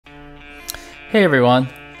Hey everyone,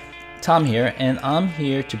 Tom here, and I'm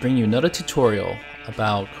here to bring you another tutorial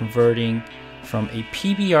about converting from a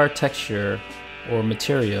PBR texture or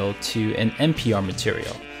material to an NPR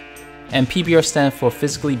material. And PBR stands for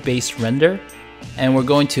Physically Based Render, and we're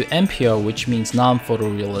going to NPR, which means Non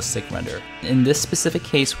Photorealistic Render. In this specific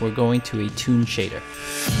case, we're going to a Toon shader.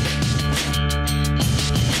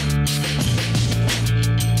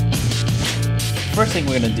 First thing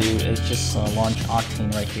we're going to do is just launch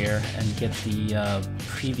Octane right here and get the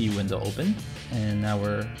preview window open. And now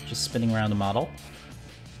we're just spinning around the model.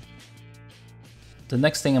 The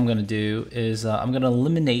next thing I'm going to do is I'm going to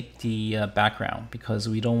eliminate the background because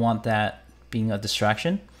we don't want that being a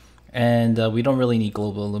distraction. And we don't really need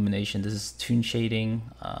global illumination. This is toon shading,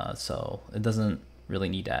 so it doesn't really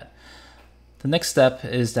need that. The next step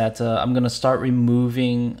is that I'm going to start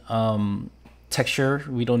removing texture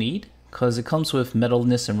we don't need, because it comes with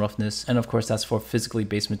metalness and roughness, and of course that's for physically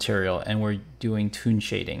based material, and we're doing toon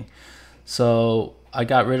shading. So I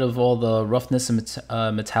got rid of all the roughness and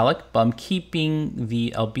metallic, but I'm keeping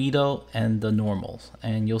the albedo and the normals,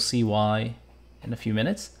 and you'll see why in a few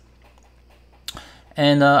minutes.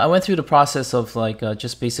 And I went through the process of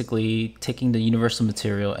just basically taking the universal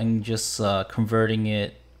material and just converting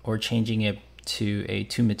it or changing it to a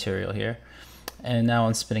toon material here, and now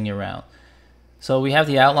I'm spinning it around. So we have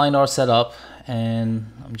the outline all set up,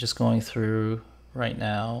 and I'm just going through right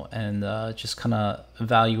now and just kind of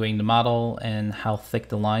evaluating the model and how thick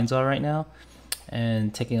the lines are right now,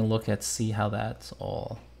 and taking a look at see how that's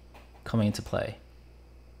all coming into play.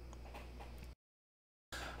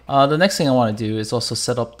 The next thing I want to do is also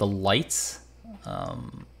set up the lights.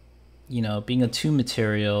 You know, being a toon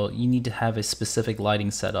material, you need to have a specific lighting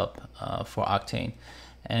setup for Octane.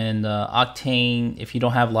 And Octane, if you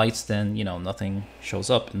don't have lights, then nothing shows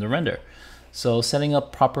up in the render. So setting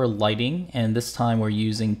up proper lighting, and this time we're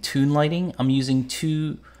using toon lighting. I'm using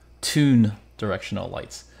two toon directional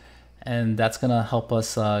lights, and that's gonna help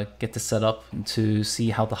us get this set up to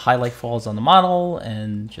see how the highlight falls on the model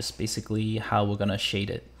and just basically how we're gonna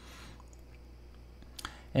shade it.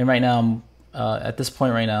 And right now, at this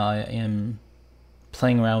point right now, I am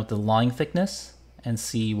playing around with the line thickness and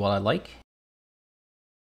see what I like.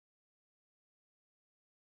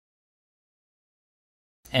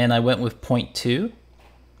 And I went with 0.2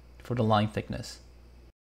 for the line thickness.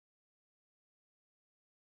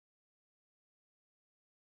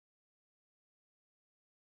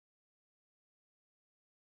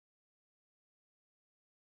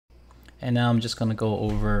 And now I'm just going to go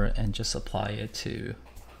over and just apply it to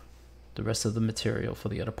the rest of the material for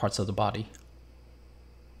the other parts of the body.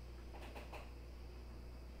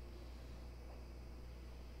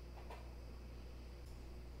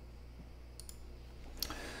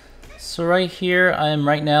 So right here, I am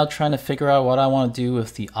right now trying to figure out what I want to do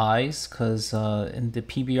with the eyes, because in the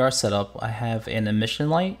PBR setup, I have an emission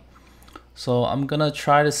light. So I'm going to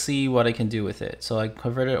try to see what I can do with it. So I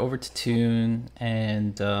converted it over to Toon,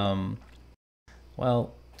 and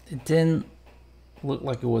well, it didn't look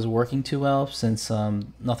like it was working too well since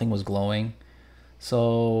nothing was glowing.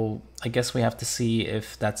 So I guess we have to see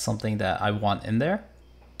if that's something that I want in there.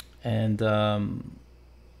 And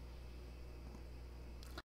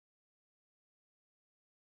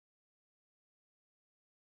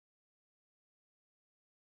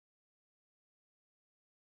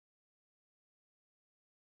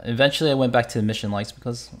eventually I went back to emission lights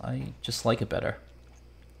because I just like it better.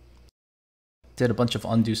 Did a bunch of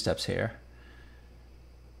undo steps here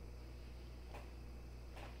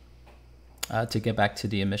to get back to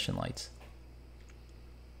the emission lights.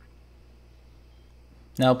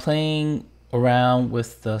 Now playing around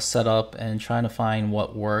with the setup and trying to find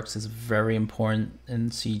what works is very important in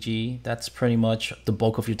CG. That's pretty much the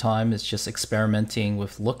bulk of your time, is just experimenting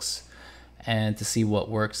with looks and to see what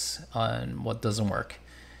works and what doesn't work.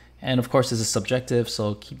 And of course, this is subjective,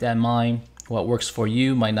 so keep that in mind. What works for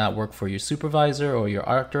you might not work for your supervisor or your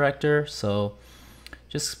art director, so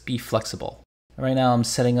just be flexible. Right now, I'm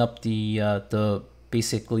setting up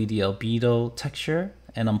basically the albedo texture,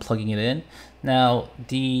 and I'm plugging it in. Now,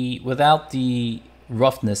 without the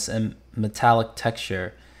roughness and metallic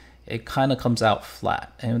texture, it kind of comes out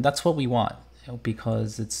flat, and that's what we want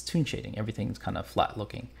because it's toon shading. Everything's kind of flat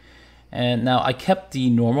looking. And now I kept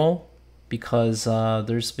the normal, because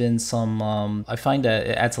there's been some, I find that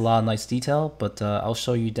it adds a lot of nice detail, but I'll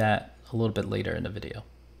show you that a little bit later in the video.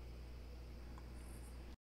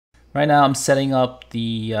 Right now I'm setting up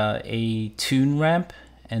a toon ramp,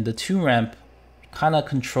 and the toon ramp kind of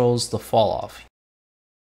controls the fall off.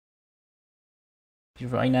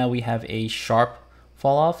 Right now we have a sharp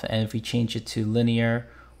fall off, and if we change it to linear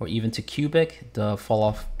or even to cubic, the fall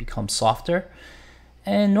off becomes softer.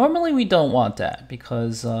 And normally we don't want that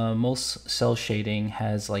because most cell shading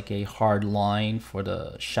has like a hard line for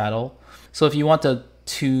the shadow. So if you want the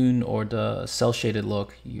toon or the cell shaded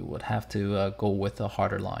look, you would have to go with a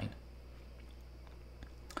harder line.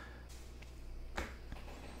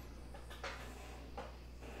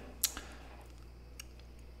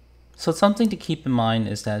 So something to keep in mind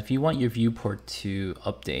is that if you want your viewport to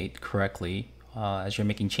update correctly as you're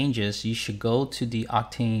making changes, you should go to the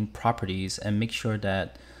Octane properties and make sure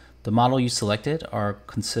that the model you selected are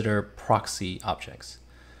considered proxy objects.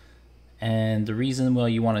 And the reason why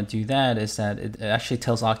you want to do that is that it actually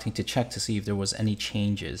tells Octane to check to see if there was any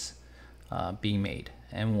changes being made.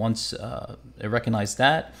 And once it recognizes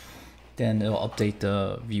that, then it'll update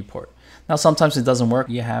the viewport. Now, sometimes it doesn't work.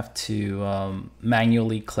 You have to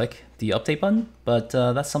manually click the update button, but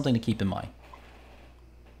that's something to keep in mind.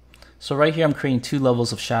 So right here, I'm creating two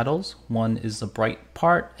levels of shadows. One is the bright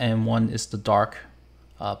part and one is the dark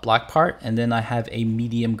black part. And then I have a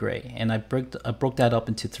medium gray, and I broke that up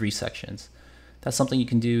into 3 sections. That's something you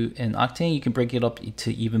can do in Octane. You can break it up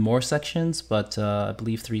to even more sections, but I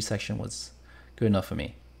believe 3 sections was good enough for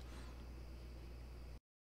me.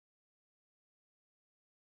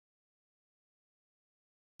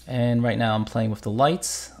 And right now I'm playing with the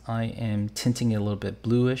lights. I am tinting it a little bit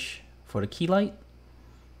bluish for the key light.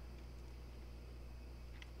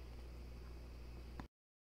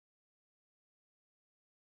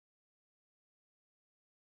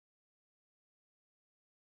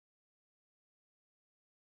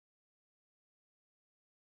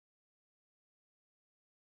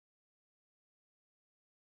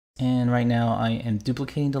 And right now I am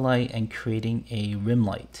duplicating the light and creating a rim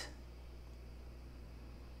light.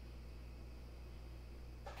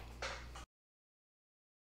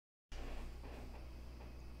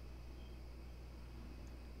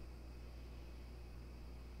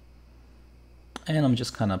 And I'm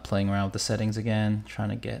just kind of playing around with the settings again, trying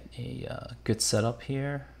to get a good setup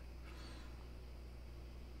here.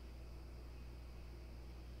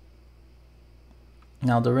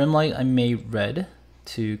 Now the rim light I made red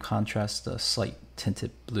to contrast the slight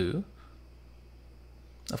tinted blue.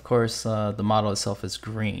 Of course, the model itself is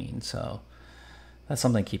green, so that's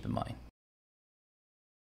something to keep in mind.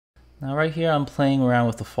 Now right here I'm playing around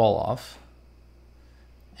with the fall off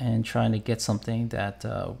and trying to get something that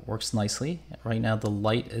works nicely. Right now the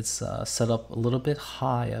light is set up a little bit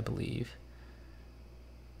high, I believe.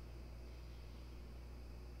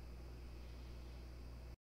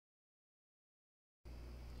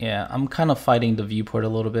 Yeah, I'm kind of fighting the viewport a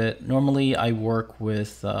little bit. Normally I work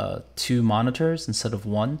with 2 monitors instead of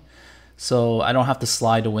 1. So I don't have to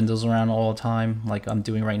slide the windows around all the time like I'm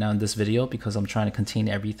doing right now in this video, because I'm trying to contain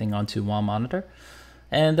everything onto 1 monitor.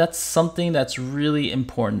 And that's something that's really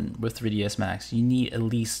important with 3ds Max. You need at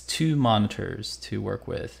least 2 monitors to work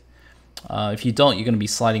with. If you don't, you're going to be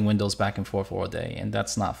sliding windows back and forth all day, and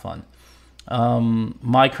that's not fun.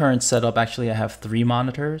 My current setup, actually I have 3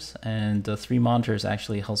 monitors, and the 3 monitors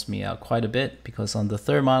actually helps me out quite a bit, because on the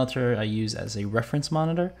 3rd monitor I use as a reference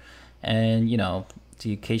monitor, and you know,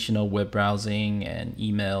 the occasional web browsing and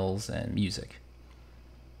emails and music.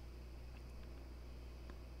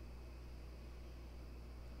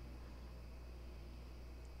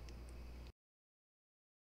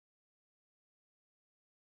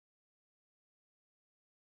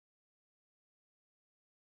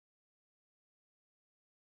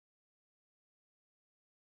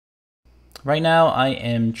 Right now I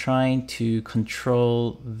am trying to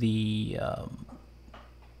control the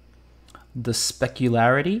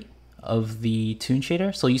specularity of the toon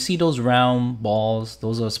shader. So you see those round balls,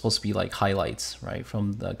 those are supposed to be like highlights, right,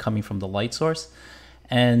 from the coming from the light source.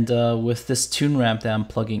 And with this toon ramp that I'm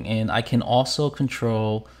plugging in, I can also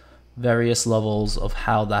control various levels of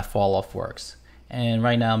how that fall off works. And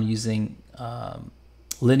right now I'm using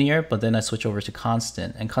linear, but then I switch over to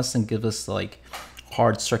constant, and constant gives us like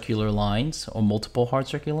hard circular lines or multiple hard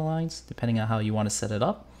circular lines, depending on how you want to set it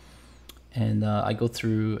up. And I go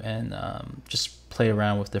through and just play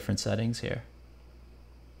around with different settings here.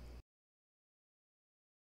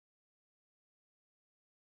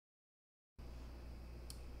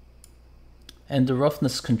 And the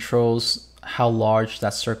roughness controls how large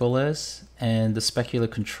that circle is, and the specular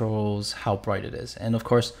controls how bright it is. And of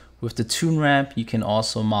course, with the toon ramp, you can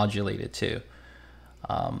also modulate it too,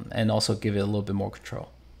 and also give it a little bit more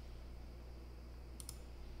control.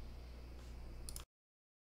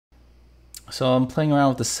 So I'm playing around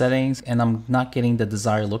with the settings and I'm not getting the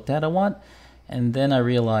desired look that I want. And then I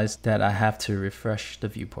realized that I have to refresh the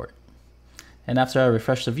viewport. And after I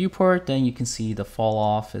refresh the viewport, then you can see the fall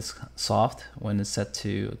off is soft when it's set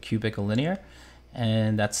to cubic or linear.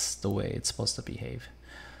 And that's the way it's supposed to behave.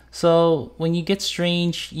 So when you get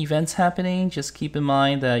strange events happening, just keep in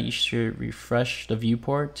mind that you should refresh the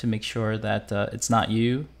viewport to make sure that it's not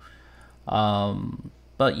you.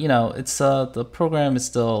 But you know, it's the program is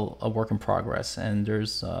still a work in progress, and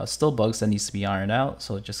there's still bugs that needs to be ironed out.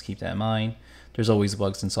 So just keep that in mind. There's always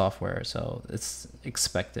bugs in software, so it's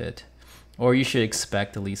expected, or you should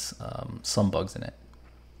expect at least some bugs in it.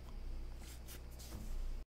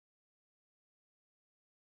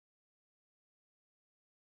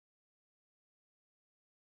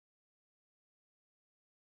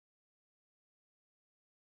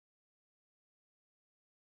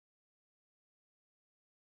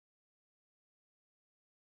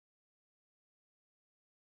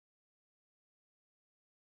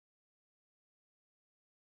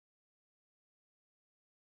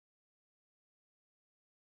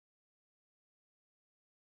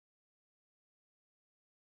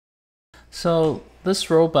 So this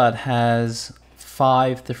robot has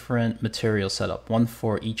 5 different materials set up: one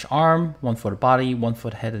for each arm, one for the body, one for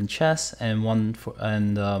the head and chest, and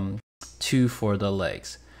 2 for the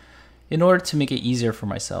legs. In order to make it easier for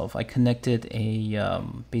myself, I connected a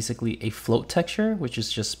basically a float texture, which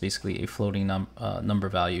is just basically a floating number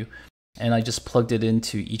value, and I just plugged it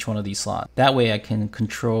into each one of these slots. That way I can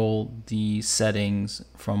control the settings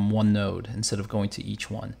from one node instead of going to each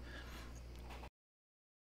one.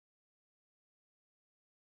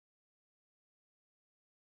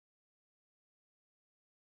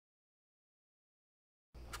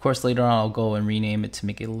 Of course, later on I'll go and rename it to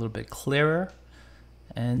make it a little bit clearer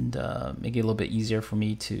and make it a little bit easier for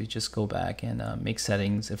me to just go back and make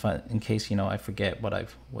settings in case I forget what I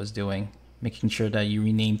was doing. Making sure that you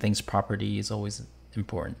rename things properly is always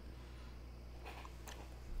important.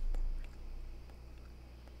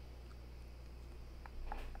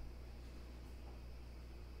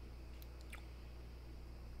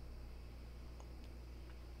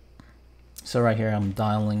 So right here I'm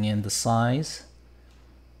dialing in the size,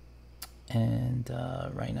 and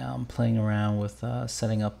right now I'm playing around with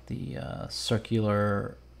setting up the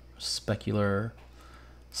circular specular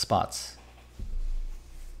spots.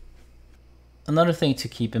 Another thing to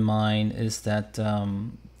keep in mind is that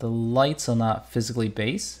the lights are not physically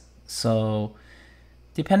based, so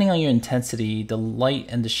depending on your intensity, the light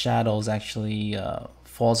and the shadows actually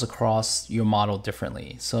falls across your model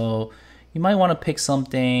differently. So you might want to pick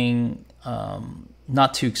something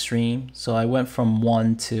not too extreme. So I went from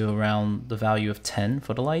 1 to around the value of 10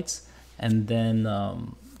 for the lights, and then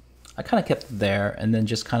I kind of kept it there and then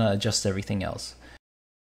just kind of adjust everything else.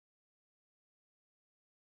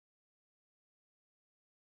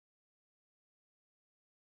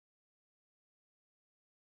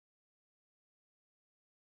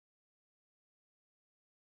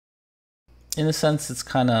 In a sense, it's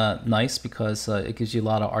kind of nice because it gives you a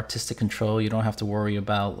lot of artistic control. You don't have to worry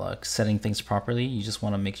about like setting things properly. You just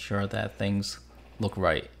want to make sure that things look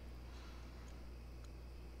right.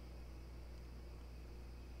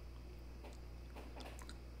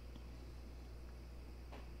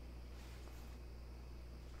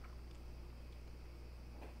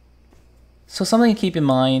 So something to keep in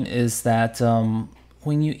mind is that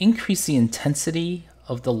when you increase the intensity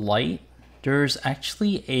of the light, there's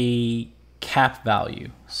actually a cap value.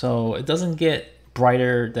 So it doesn't get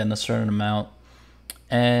brighter than a certain amount.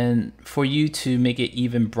 And for you to make it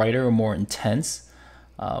even brighter or more intense,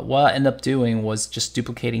 what I ended up doing was just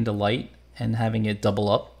duplicating the light and having it double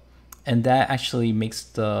up. And that actually makes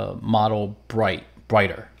the model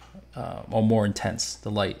brighter or more intense. The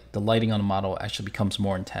lighting on the model actually becomes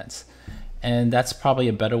more intense. And that's probably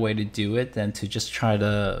a better way to do it than to just try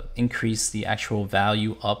to increase the actual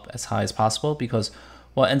value up as high as possible, because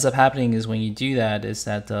what ends up happening is when you do that is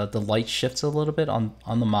that the light shifts a little bit on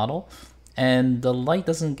the model, and the light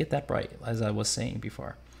doesn't get that bright, as I was saying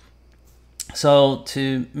before. So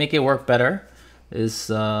to make it work better is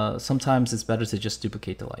sometimes it's better to just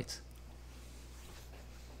duplicate the lights.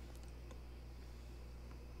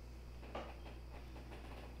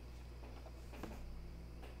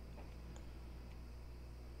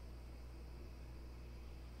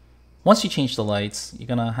 Once you change the lights, you're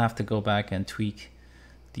gonna have to go back and tweak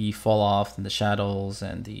the fall off and the shadows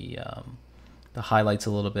and the highlights a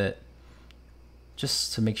little bit,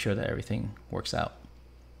 just to make sure that everything works out.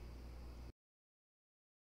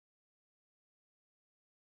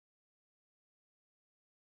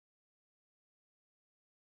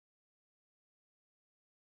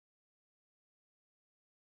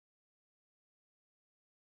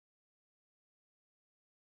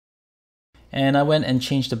 And I went and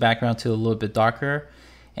changed the background to a little bit darker.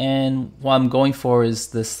 And what I'm going for is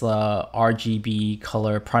this RGB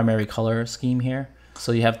color, primary color scheme here.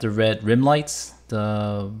 So you have the red rim lights,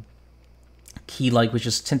 the key light, which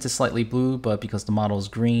is tinted slightly blue, but because the model is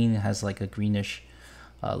green, it has like a greenish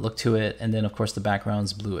look to it. And then of course the background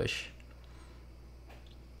is bluish.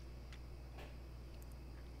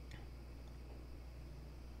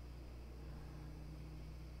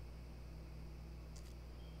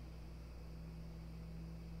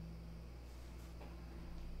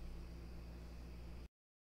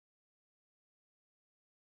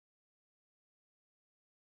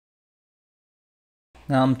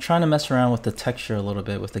 Now I'm trying to mess around with the texture a little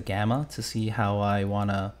bit with the gamma to see how I want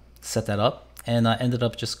to set that up. And I ended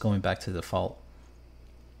up just going back to default.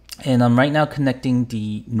 And I'm right now connecting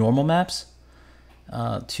the normal maps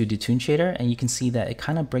to the toon shader, and you can see that it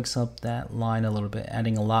kind of breaks up that line a little bit,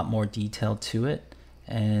 adding a lot more detail to it.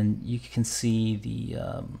 And you can see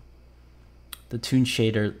the toon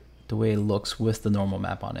shader, the way it looks with the normal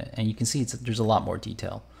map on it, and you can see there's a lot more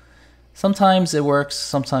detail. Sometimes it works,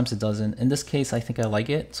 sometimes it doesn't. In this case, I think I like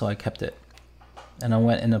it, so I kept it. And I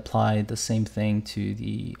went and applied the same thing to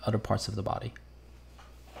the other parts of the body.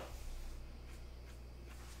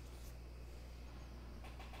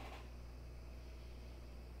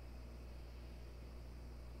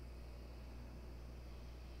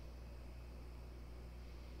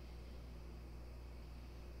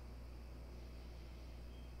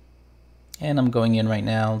 And I'm going in right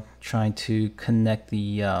now, trying to connect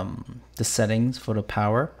the settings for the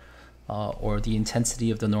power or the intensity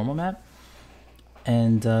of the normal map.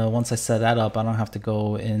 And once I set that up, I don't have to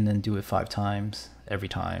go in and do it 5 times every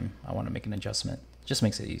time I want to make an adjustment. It just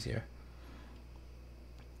makes it easier.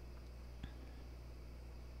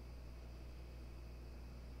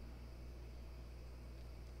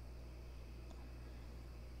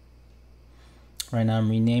 Right now I'm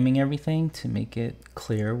renaming everything to make it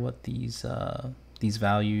clear what these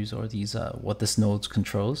values or what this node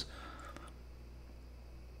controls.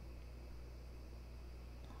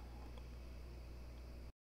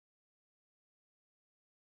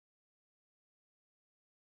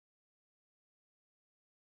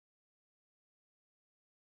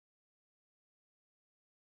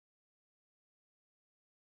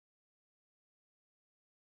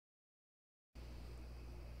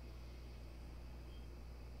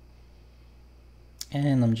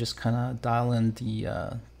 And I'm just kind of dialing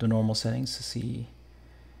the normal settings to see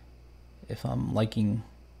if I'm liking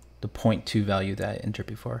the 0.2 value that I entered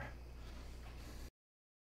before.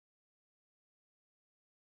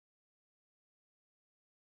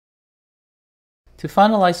 To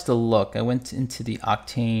finalize the look, I went into the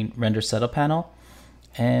Octane render setup panel.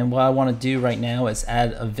 And what I want to do right now is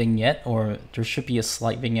add a vignette, or there should be a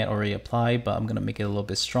slight vignette already applied, but I'm going to make it a little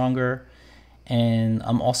bit stronger. And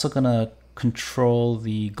I'm also going to control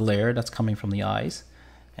the glare that's coming from the eyes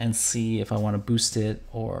and see if I want to boost it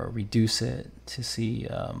or reduce it to see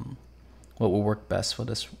what will work best for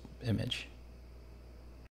this image.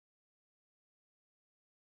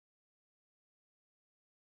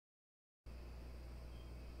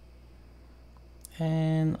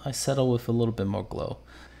 And I settle with a little bit more glow.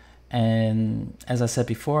 And as I said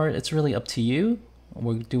before, it's really up to you.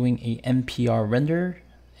 We're doing a NPR render,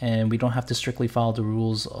 and we don't have to strictly follow the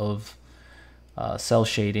rules of cell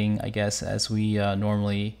shading, I guess, as we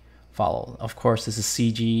normally follow. Of course, this is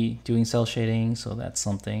CG doing cell shading, so that's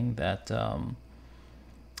something that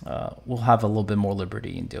we'll have a little bit more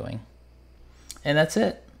liberty in doing. And that's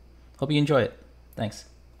it. Hope you enjoy it. Thanks.